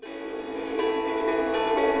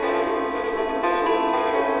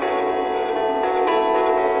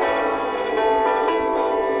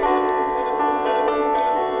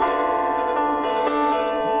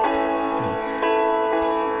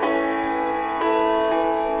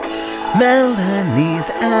Melanie's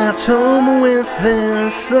at home with their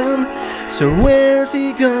son, so where's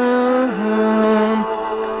he gone?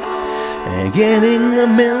 Getting the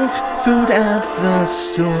milk food at the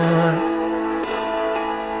store.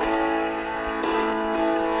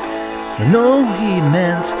 No, he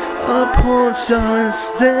meant a porn star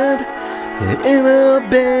instead, in a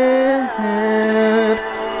bed.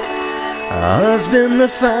 Husband, the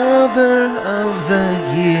father of the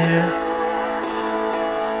year.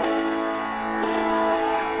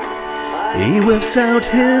 He whips out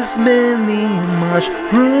his mini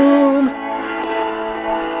mushroom,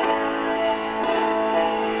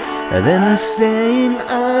 and then saying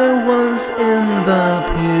I was in the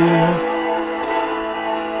pool,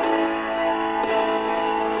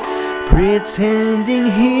 pretending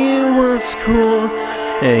he was cool,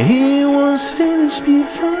 and he was finished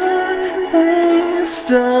before they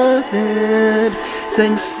started,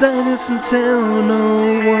 saying silence and tell no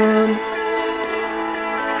one.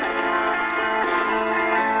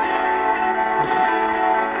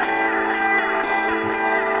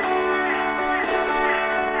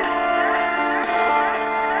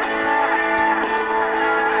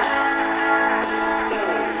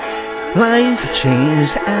 Life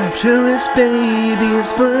changed after his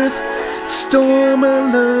baby's birth. Storm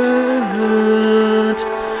alert.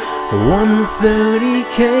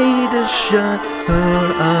 130K to shut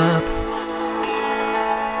her up.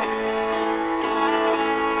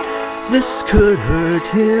 This could hurt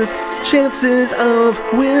his chances of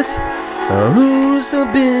with who's the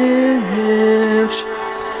bitch?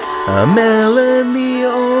 Melanie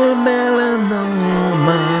or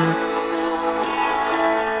melanoma?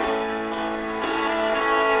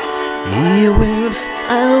 He whips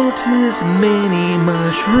out his mini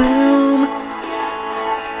mushroom,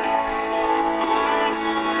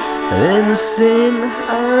 then sing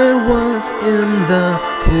I was in the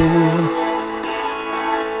pool,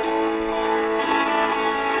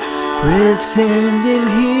 pretending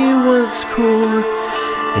he was cool.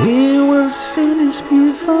 He was finished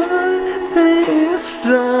before they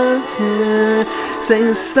started,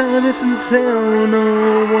 saying silence and tell no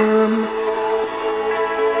one.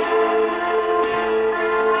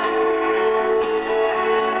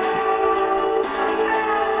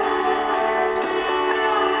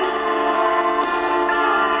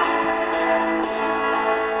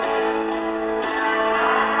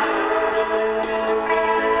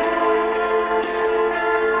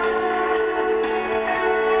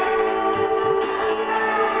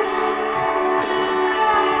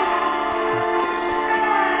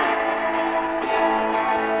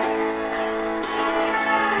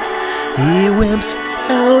 He whips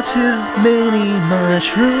out his mini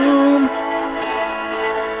mushroom,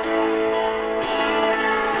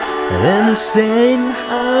 and then saying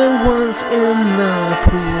I was in the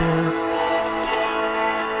pool,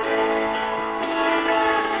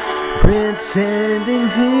 pretending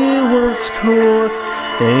he was cool,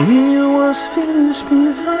 and he was finished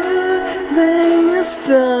before they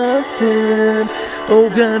started. Oh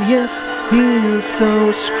God, yes, he is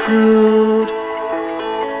so screwed.